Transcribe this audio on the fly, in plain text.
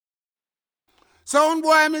Sound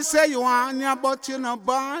boy, me say you want ya, but you no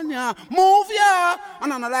born ya. Move ya,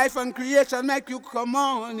 and on a life and creation make you come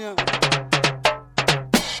on ya.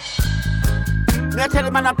 Me tell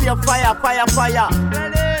the man up here, fire.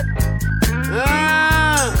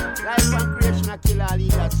 Life and creation a kill all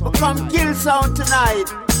that sound. Come kill sound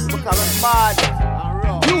tonight, because it's bad and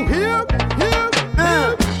raw. You hear?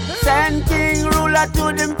 Send King Ruler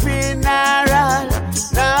to them funeral.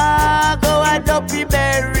 Now go a dopey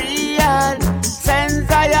burial. Send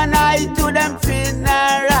Zion I to them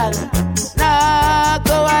funeral. Now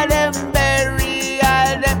go a them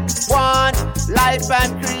burial. Them want life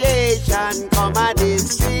and creation come at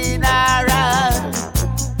this funeral.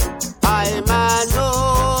 I'm a no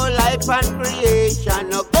life and creation.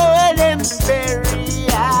 No go a them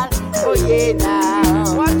burial. Oh yeah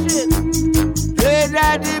now. Watch it. Play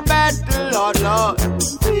that the battle, Lord.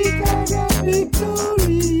 We got a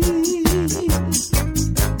victory.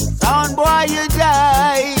 Sound boy, you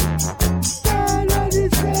die.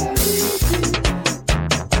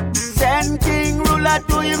 Send King Ruler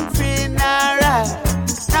to him funeral.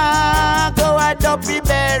 Now go a dopey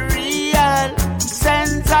burial.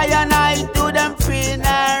 Send Zion I to them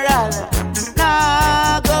funeral.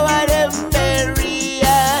 Now go a them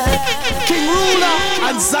burial. King Ruler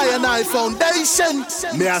and Zion I Foundation.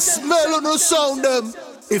 May I smell on the sound them.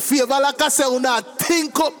 If you ever like I say, we not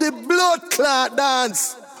think up the blood clot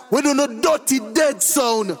dance. We do no dirty dead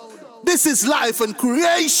sound. This is life and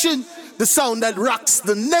creation. The sound that rocks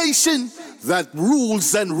the nation. That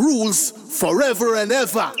rules and rules forever and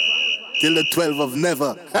ever. Till the 12 of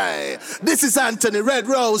never. Hey, this is Anthony Red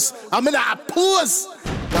Roze. I'm in a pose.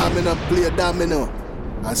 I'm in a play domino.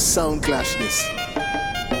 A sound clash this.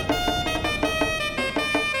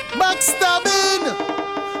 Backstabbing.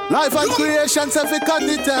 Life and creation, say fi cut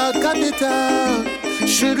it out.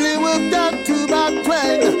 Should live with that to back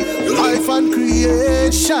when. Life and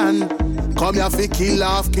creation, come here fi kill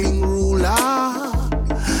off King Ruler.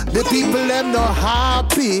 The people them no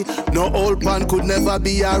happy, no old man could never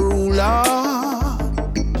be a ruler.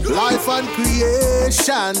 Life and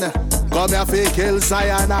creation, come here fi kill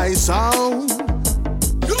Zion I sound.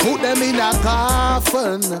 Put them in a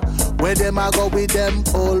coffin, where them a go with them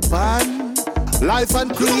old man. Life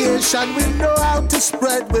and creation, we know how to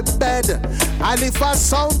spread with bed. And if a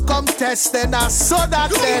sound come test, then I saw that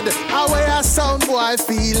dead. How a sound boy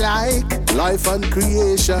feel like? Life and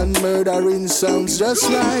creation, murdering sounds just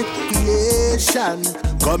like creation.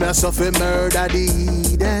 Come here, suffer murder the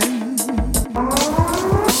heathen.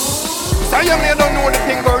 So you may don't know the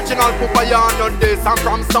thing original Yharno this. I'm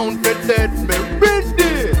from sound for dead, me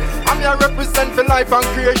ready. I'm here represent for life and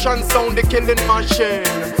creation sound, the killing machine.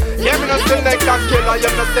 Yeah, me no select a killer,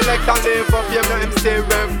 you no select a live up, you no MC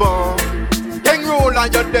rebel. King Ruler,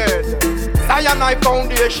 you're dead. Zion I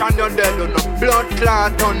Foundation, you're dead. You no blood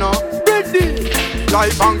clot, you no ready.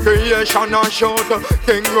 Life and creation a shout.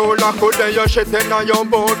 King Ruler could they you shit in a your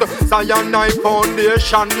boat. Zion I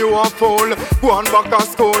Foundation, you a fool. Go on back to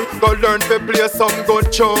school, go learn to play some good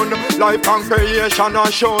tune. Life and creation a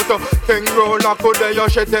shout. King Ruler could they you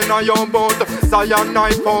shit in a your boat. Zion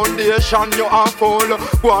I Foundation, you a fool.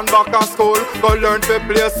 Go on back to school, go learn to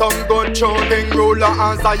play some good tune. King Ruler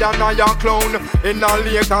and Zion I a clown. In a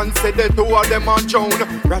lake and say the two of them a drown.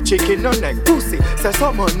 Rat chicken no neck pussy, say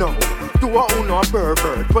someone no. Do a uno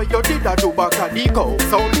pervert, where you did a do back a deco.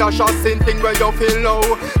 Sound dash a sin thing where you feel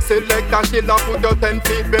low. Select a killer, put your 10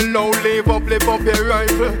 feet below. Live up your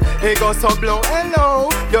rifle. He go so blow,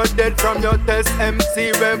 hello. You're dead from your test,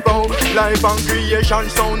 MC Revo. Life and creation,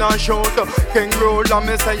 sound and shout. King Ruler,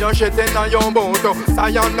 me say your shit in a your boat.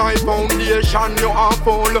 Zion I Foundation, you a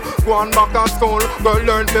fool. Go on back to school, go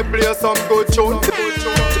learn to play some good tune.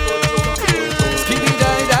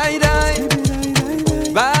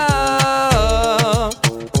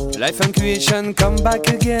 Life and creation come back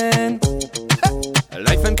again.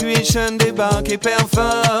 Life and creation débarque et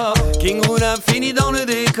perfore. King Ruler finit dans le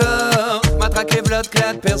décor. Matraque et blood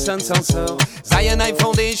clat, personne s'en sort. Zion I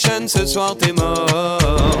Foundation, ce soir t'es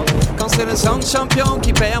mort. Quand c'est le sound champion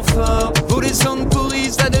qui perfore, pour les sons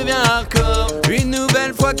pourris ça devient hardcore. Une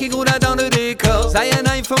nouvelle fois King Ruler dans le décor. Zion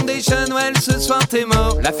I Foundation, well ce soir t'es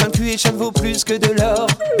mort. Life and creation vaut plus que de l'or.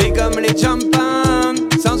 Big comme les jump-on,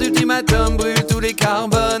 sans ultimatum brûle tous les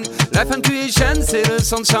carbones. Life and creation c'est le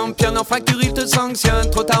son champion. En fracture il te sanctionne,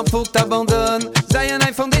 trop tard pour que t'abandonnes. Zion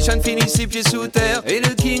I Foundation finit 6 pieds sous terre. Et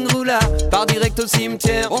le King Ruler part direct au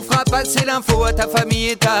cimetière. On fera passer l'info à ta famille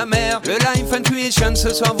et ta mère. Le Life and creation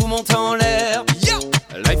ce soir vous monte en l'air. Yo!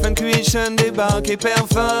 Life and creation débarque et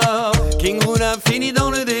perfore. King Ruler finit dans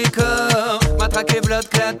le décor. Matraque et blood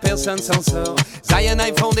clat, personne s'en sort. Zion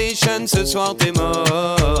I Foundation, ce soir t'es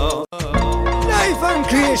mort.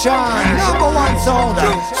 Creation, number one sound.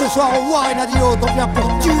 Ce soir au Warren a dit Yaute, on vient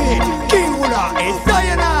pour tuer King Rula et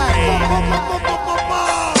Cyanide.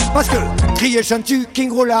 Parce que Creation tue,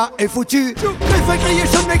 King Rula est foutu. Mais fait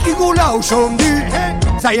Creation mais King Rula au chaume du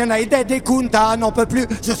Cyanide et Kunta n'en peut plus.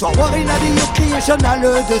 Ce soir Warren a dit Yaute, Creation a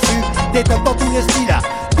le dessus. Des tops dans tous les styles,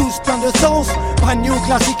 tous plein de sens. Brand new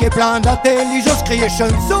classique et plein d'intelligence. Creation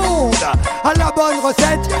sonde à la bonne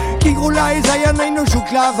recette. King Rula et Cyanide ne jouent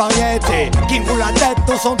que la variété. King Rula tête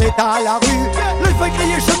au son d'état à la rue. Le fait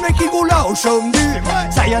Creation mais King Rula au chaume du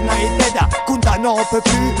Cyanide dead, Kunta n'en peut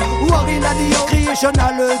plus. Warren a dit Creation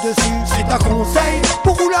a le dessus. C'est un conseil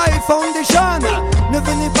pour Rula et Foundation. Ne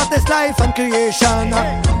venez pas Tesla et Fan Creation.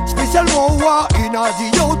 Spécialement au Warren a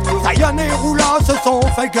dit Yaute. Cyan et Rula se sont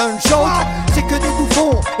fait gunshot. C'est que des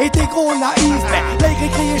bouffons et des gros naïfs. La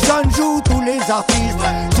Creation joue tous les artistes.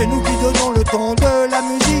 C'est nous qui donnons le ton de la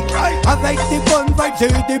musique, avec des bonnes vibes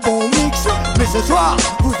et des bons mix. Mais ce soir,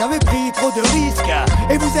 vous avez pris trop de risques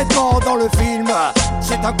et vous êtes morts dans le film.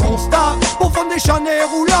 C'est un constat pour Foundation et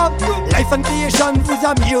Rula. Life and Creation vous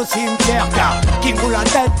a mis au cimetière, car King Rula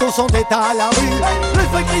tête dans son état à la rue. Life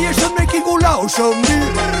and Creation mais King Rula au chaume nu.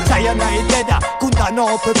 Sayana est dead, Kunta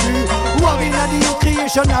n'en peut plus. Warren a dit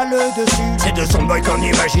Creation a le dessus. Ces deux sons boys qu'on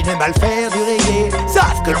imaginait mal faire du reggae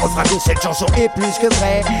savent que le refrain de cette chanson est plus que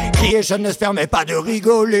vrai. Creation ne se permet pas de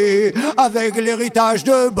rigoler avec l'héritage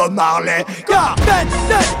de Bob Marley. Car dead,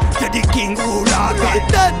 je dis King Rula t'es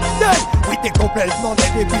dead. Oui t'es complètement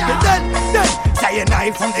dead et puis t'es dead.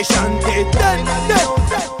 Cyanide Foundation t'es dead.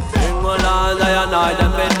 Rula, Cyanide,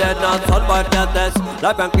 them been dead, not son boy can't test.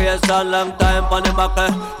 Life and Creation, long time on the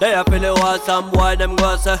back. They a feel it was some boy them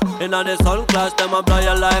go say. Inna the sun clash, them a blow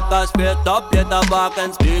you like a straight up. Yet a back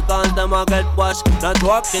and speakers, them a get washed. Not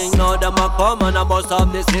working, now them a come and a bust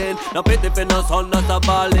up the scene. No pity for no son, that's a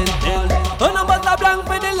ballin' thing. And a bust a blank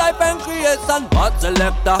for the Life and Creation. What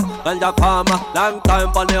selector, ganja farmer, long time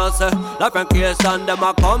on the hustle. Life and Creation, them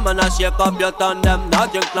a come and a shake up your turn. Them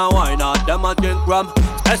not drink no wine, not them a drink rum.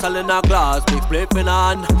 Special in a glass, big flip in a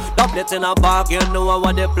hand. Dubplates in a bag, you know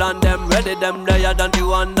what they plan. Them ready, them there, don't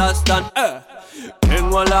you understand? King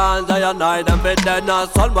Rula, Cyanide, them be dead, now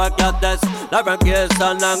son boy can't test. Life and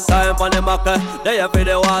Creation, long time on the market. They a feel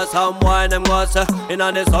the war, some wine, them go say.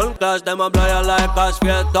 Inna the sun clash, them a blow you like a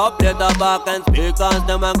straight up. Later back and speakers,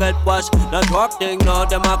 them a get washed. Not working, now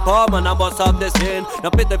them a come and a bust up the scene. No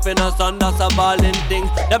pity for no son, that's a ballin' thing.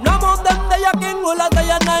 Them no move them, they a King Rula,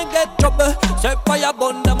 Cyanide get trouble. Set fire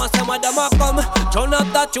bun, them a some of them a come. Turn up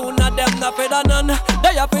the tune, of them not for the none.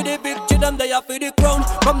 They a for the victory, them they a for the crown.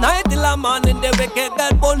 From night till a morning, they wicked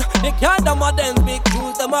get bun. They can't them a dance, big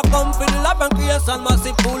tunes, them a come for the Life and Creation,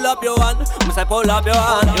 massive pull up your hand. Me say pull up your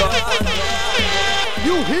hand.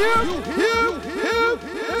 You hear?